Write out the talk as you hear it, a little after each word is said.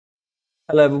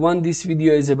Hello everyone, this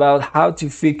video is about how to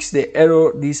fix the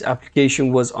error this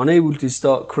application was unable to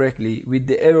start correctly with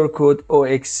the error code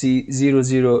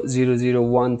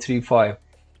 0xc0000135.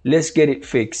 Let's get it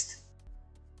fixed.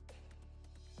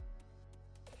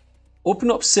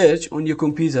 Open up search on your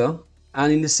computer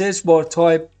and in the search bar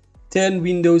type turn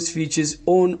Windows features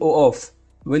on or off.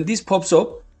 When this pops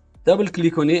up, double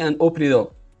click on it and open it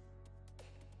up.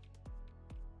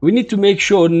 We need to make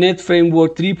sure Net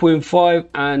Framework 3.5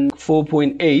 and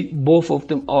 4.8, both of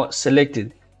them are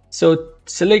selected. So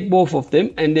select both of them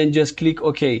and then just click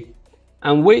OK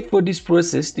and wait for this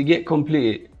process to get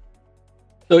completed.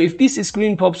 So if this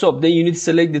screen pops up, then you need to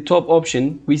select the top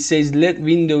option which says let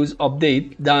Windows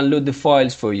Update download the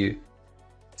files for you.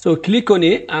 So click on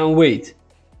it and wait.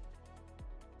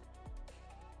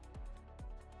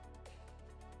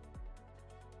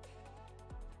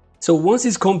 So once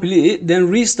it's completed, then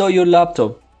restart your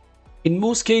laptop. In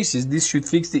most cases, this should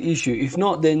fix the issue. If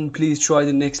not, then please try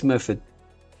the next method.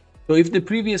 So if the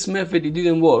previous method it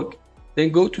didn't work, then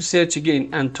go to search again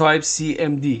and type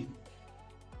CMD.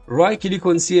 Right click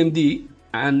on CMD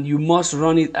and you must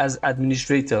run it as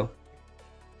administrator.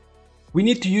 We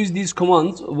need to use these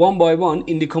commands one by one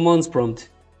in the commands prompt.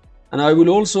 And I will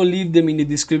also leave them in the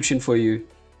description for you.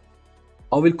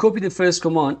 I will copy the first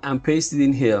command and paste it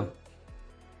in here.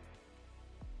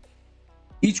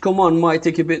 Each command might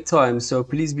take a bit of time, so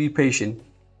please be patient.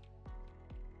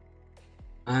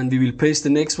 And we will paste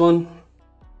the next one.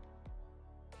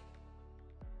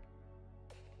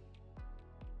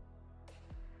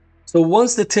 So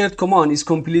once the third command is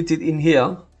completed in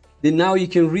here, then now you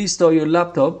can restart your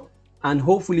laptop and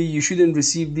hopefully you shouldn't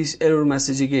receive this error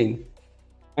message again.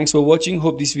 Thanks for watching.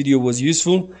 Hope this video was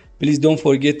useful. Please don't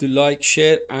forget to like,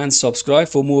 share and subscribe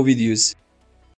for more videos.